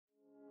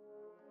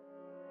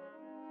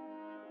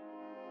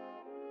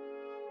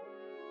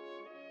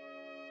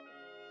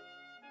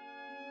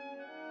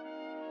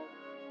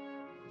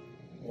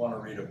want to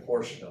read a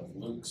portion of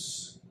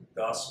Luke's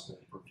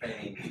gospel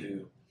pertaining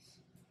to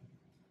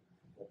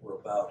what we're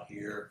about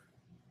here.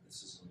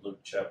 This is in Luke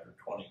chapter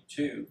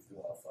 22, if you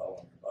want to follow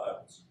in your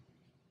Bibles.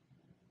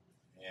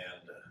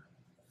 And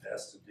it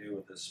has to do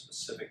with this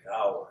specific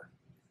hour.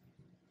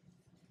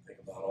 Think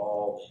about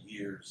all the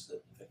years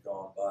that had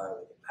gone by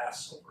with the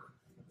Passover,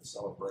 the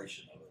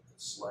celebration of it, the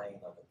slaying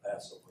of the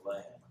Passover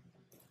lamb.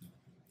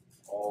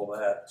 All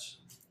that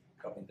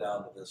coming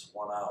down to this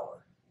 1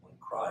 hour when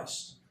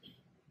Christ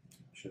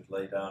should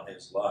lay down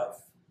his life.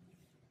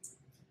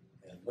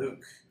 And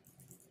Luke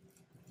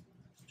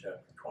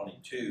chapter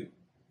 22,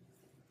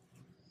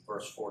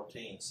 verse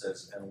 14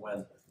 says, "And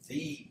when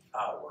the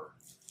hour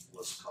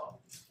was come,"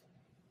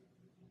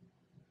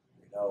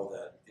 we know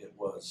that it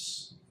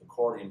was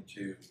according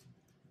to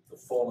the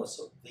fullness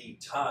of the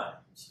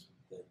times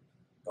that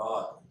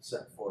God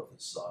sent forth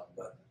his Son,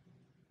 but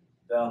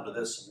down to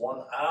this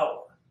 1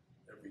 hour,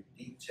 every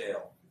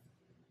detail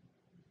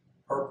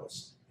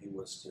purposed. He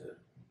was to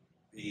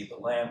be the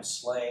lamb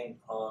slain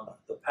on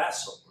the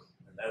Passover,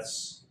 and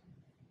that's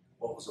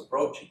what was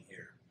approaching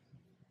here.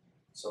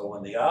 So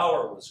when the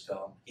hour was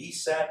come, he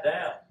sat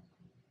down,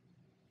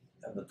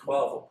 and the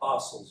 12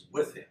 apostles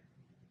with him.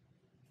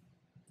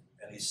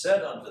 And he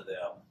said unto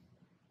them,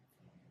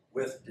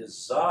 "With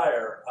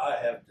desire I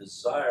have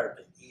desired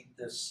to eat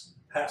this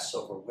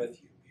Passover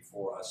with you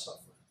before I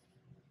suffer."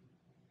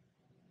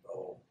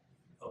 So,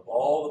 of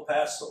all the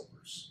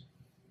Passovers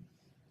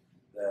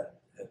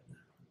that had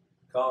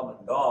come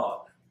and gone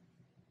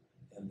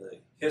in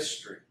the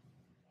history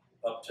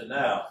up to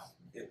now,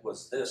 it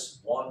was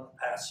this one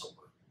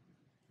Passover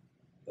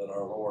that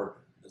our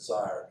Lord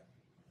desired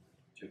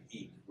to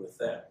eat with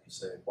them. You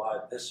say,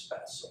 why this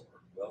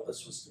Passover? Well,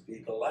 this was to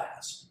be the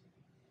last.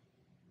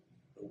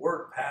 The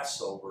word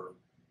Passover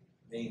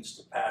means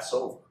to pass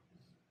over.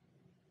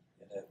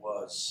 And it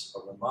was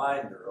a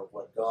reminder of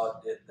what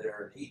God did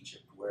there in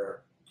Egypt,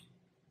 where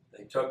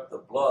they took the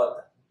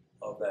blood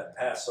of that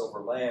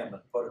Passover lamb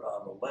and put it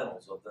on the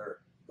lintels of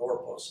their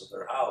doorposts of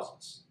their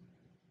houses.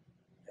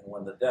 And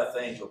when the death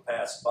angel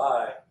passed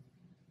by,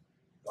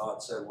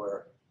 God said,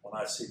 when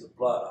I see the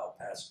blood, I'll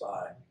pass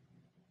by.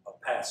 I'll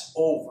pass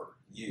over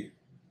you.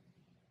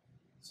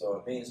 So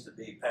it means to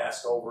be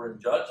passed over in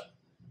judgment.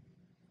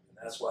 And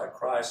that's why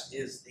Christ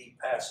is the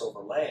Passover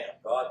lamb.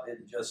 God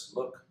didn't just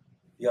look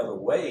the other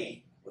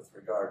way with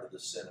regard to the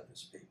sin of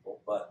his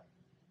people, but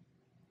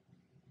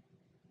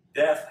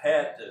death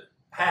had to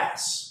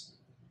pass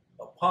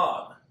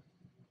upon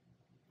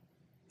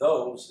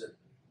those that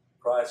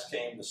Christ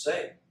came to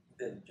save. He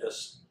didn't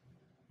just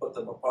put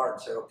them apart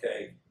and say,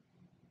 okay,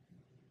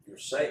 you're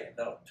saved.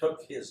 No, it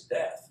took his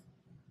death.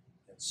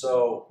 And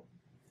so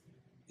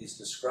he's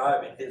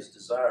describing his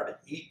desire to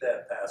eat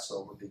that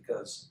Passover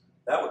because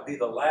that would be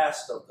the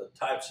last of the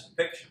types and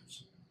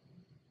pictures.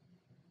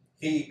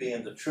 He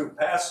being the true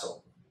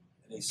Passover.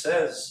 And he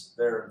says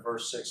there in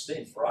verse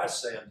 16, "For I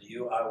say unto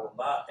you, I will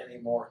not any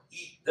more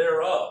eat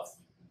thereof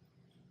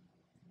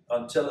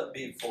until it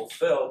be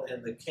fulfilled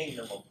in the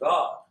kingdom of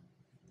God."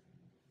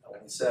 Now,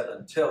 when he said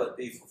until it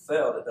be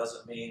fulfilled, it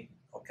doesn't mean,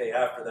 okay,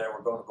 after that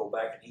we're going to go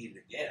back and eat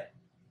it again.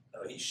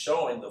 No, he's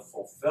showing the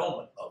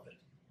fulfillment of it.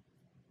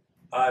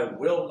 I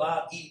will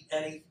not eat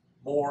any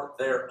more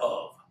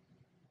thereof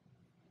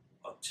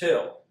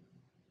until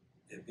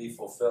it be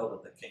fulfilled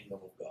in the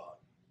kingdom of God.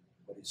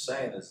 What he's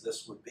saying is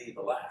this would be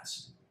the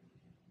last.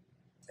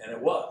 And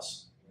it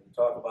was. When you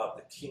talk about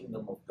the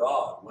kingdom of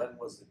God, when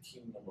was the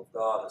kingdom of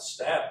God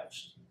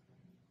established?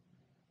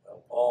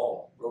 Well,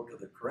 Paul wrote to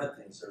the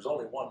Corinthians, there's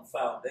only one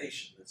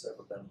foundation that's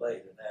ever been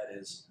laid, and that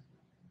is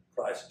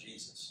Christ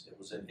Jesus. It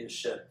was in his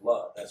shed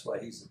blood. That's why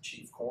he's the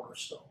chief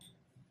cornerstone.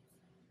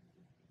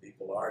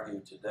 People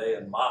argue today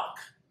and mock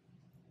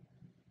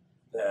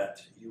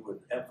that you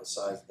would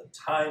emphasize the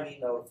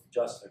timing of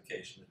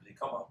justification.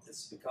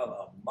 It's become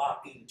a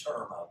mocking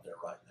term out there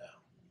right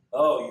now.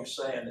 Oh, you're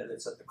saying that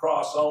it's at the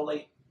cross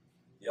only?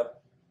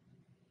 Yep.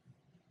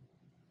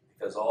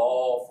 Because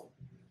all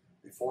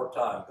before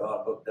time,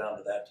 God looked down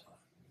to that time.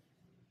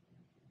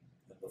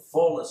 In the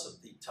fullness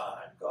of the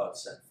time, God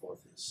sent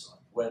forth his Son.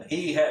 When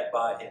he had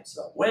by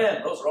himself.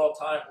 When? Those are all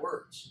time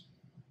words.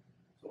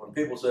 So when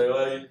people say,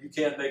 well, you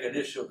can't make an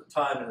issue of the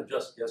time and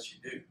adjust, yes,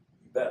 you do.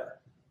 You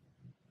better.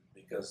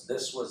 Because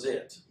this was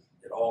it.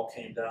 It all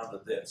came down to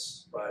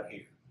this right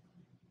here.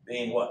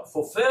 Being what?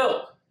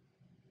 Fulfilled.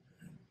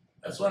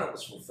 That's when it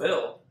was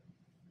fulfilled.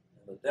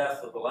 In the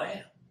death of the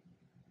Lamb.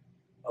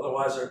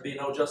 Otherwise, there'd be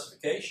no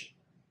justification.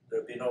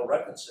 There'd be no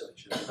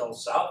reconciliation. There'd be no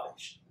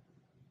salvation.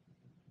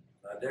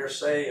 I dare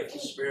say if the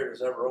Spirit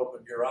has ever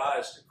opened your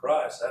eyes to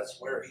Christ, that's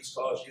where he's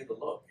caused you to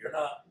look. You're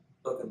not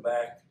looking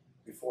back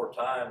before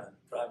time and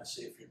trying to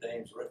see if your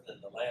name's written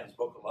in the Lamb's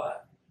Book of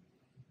Life.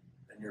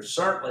 And you're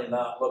certainly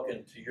not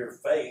looking to your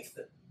faith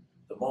at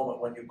the moment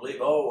when you believe,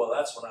 oh, well,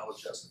 that's when I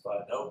was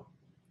justified. No.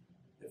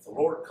 If the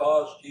Lord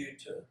caused you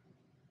to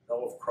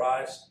know of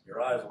Christ,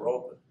 your eyes were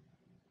open.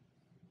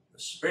 The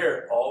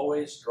Spirit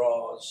always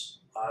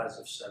draws eyes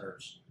of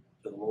sinners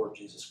to the Lord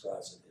Jesus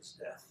Christ and his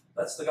death.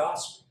 That's the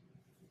gospel.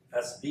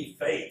 That's the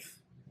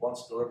faith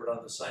once delivered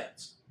unto the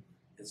saints.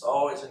 It's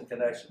always in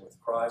connection with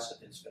Christ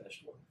and his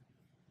finished work.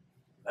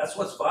 That's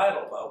what's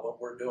vital about what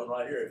we're doing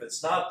right here. If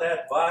it's not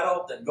that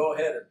vital, then go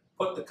ahead and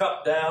put the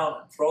cup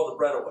down and throw the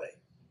bread away.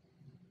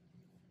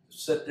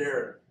 Just sit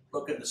there and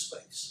look into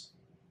space.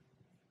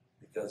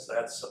 Because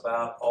that's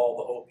about all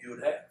the hope you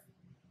would have.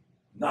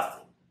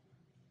 Nothing.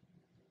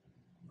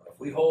 But if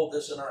we hold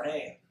this in our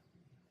hand,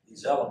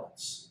 these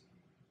elements,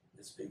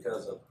 it's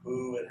because of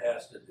who it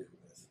has to do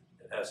with.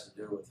 It has to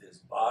do with his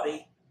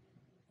body,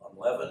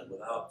 unleavened,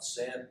 without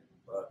sin,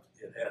 but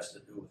it has to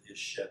do with his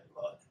shed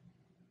blood,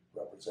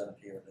 represented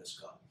here in this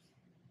cup.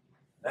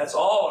 That's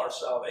all our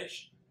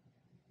salvation.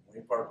 When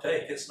we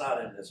partake, it's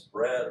not in this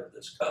bread or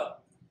this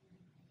cup,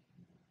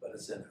 but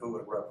it's in who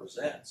it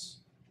represents.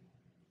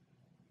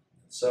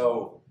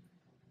 So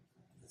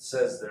it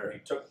says there, he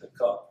took the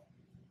cup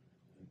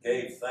and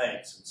gave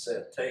thanks and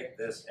said, take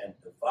this and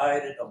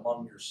divide it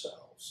among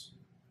yourselves.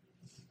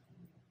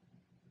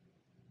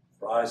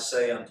 For I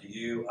say unto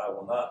you, I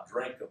will not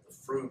drink of the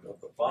fruit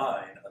of the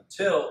vine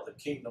until the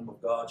kingdom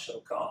of God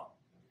shall come.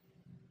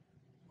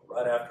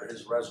 Right after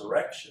his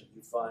resurrection,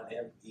 you find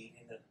him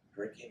eating and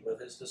drinking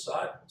with his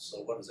disciples. So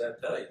what does that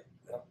tell you?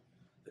 Well,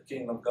 the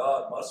kingdom of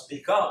God must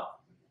become.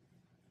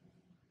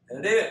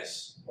 And it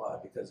is. Why?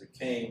 Because it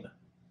came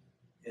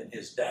in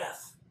his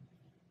death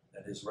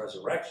and his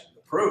resurrection.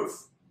 The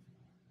proof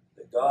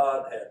that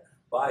God had,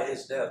 by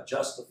his death,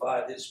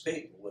 justified his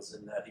people was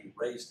in that he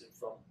raised him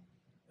from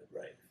the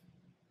grave.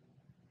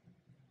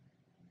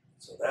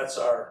 So that's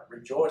our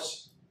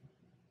rejoicing.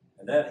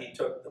 And then he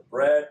took the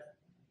bread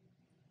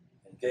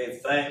and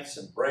gave thanks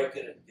and brake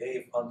it and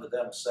gave unto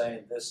them,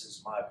 saying, this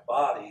is my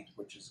body,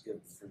 which is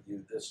given for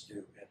you. This do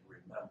in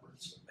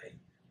remembrance of me.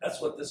 That's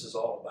what this is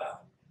all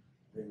about.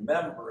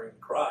 Remembering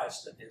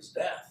Christ and his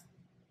death.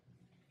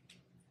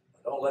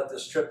 Don't let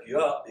this trip you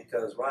up,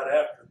 because right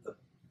after the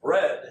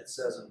bread, it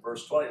says in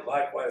verse 20,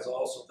 likewise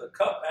also the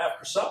cup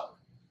after supper.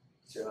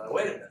 So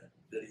wait a minute,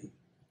 did he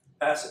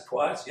pass it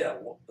twice? Yeah,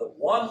 the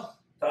one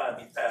time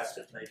he passed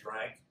it and they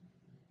drank,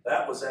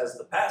 that was as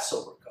the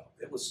Passover cup.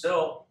 It was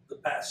still the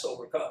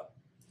Passover cup.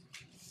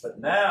 But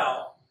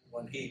now,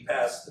 when he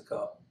passed the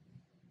cup,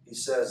 he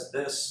says,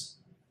 this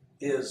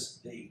is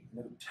the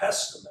New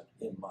Testament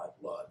in my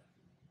blood,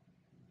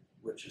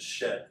 which is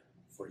shed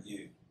for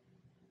you.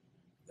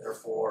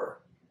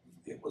 Therefore,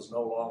 it was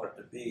no longer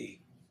to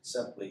be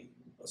simply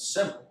a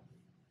symbol,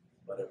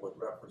 but it would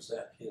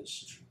represent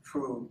his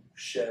true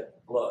shed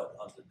blood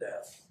unto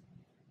death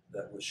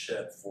that was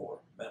shed for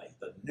many.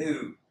 The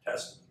New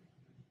Testament.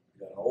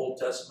 You've got an Old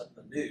Testament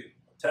and a New.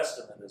 A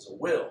testament is a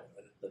will.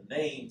 The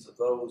names of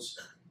those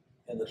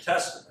in the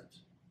Testament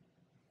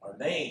are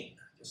named,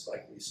 just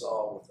like we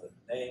saw with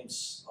the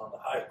names on the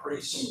high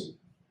priest's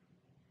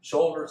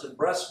shoulders and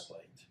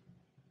breastplate.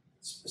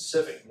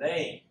 Specific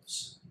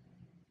names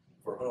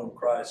for whom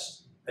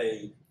Christ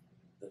paid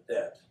the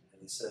debt.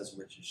 And he says,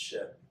 which is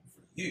shed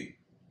for you,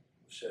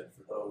 shed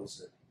for those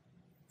that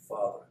the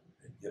Father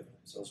had given him.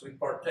 So as we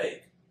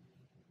partake,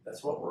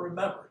 that's what we're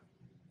remembering.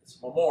 It's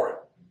a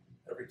memorial.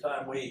 Every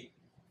time we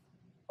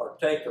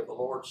partake of the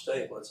Lord's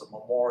table, it's a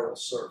memorial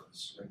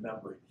service,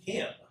 remembering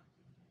him.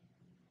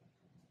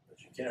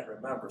 But you can't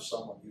remember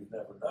someone you've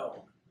never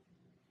known.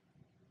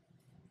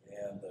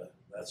 And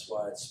that's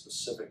why it's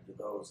specific to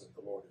those that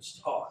the Lord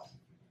has taught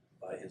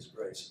by his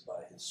grace and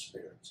by his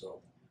Spirit.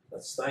 So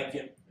let's thank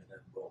him, and then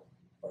we'll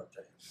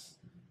partake.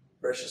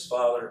 Gracious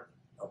Father,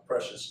 how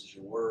precious is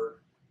your word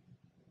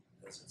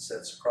as it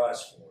sets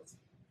Christ forth.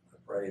 I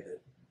pray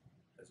that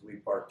as we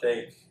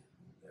partake,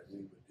 that we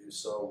would do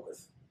so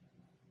with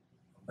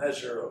a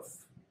measure of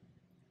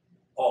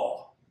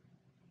awe,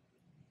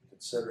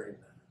 considering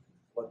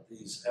what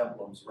these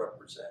emblems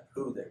represent,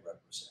 who they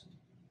represent,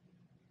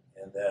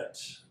 and that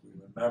we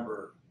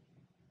remember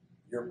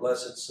your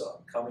blessed Son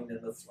coming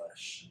in the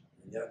flesh,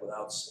 and yet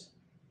without sin,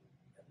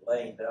 and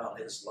laying down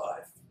his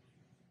life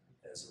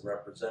as a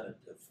representative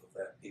of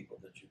that people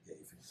that you gave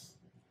him.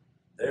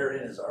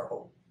 Therein is our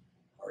hope,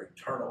 our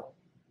eternal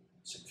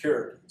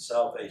security and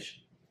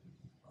salvation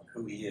on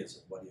who he is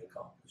and what he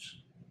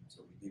accomplished.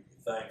 So we give you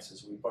thanks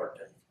as we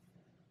partake.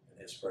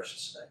 In his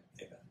precious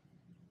name, amen.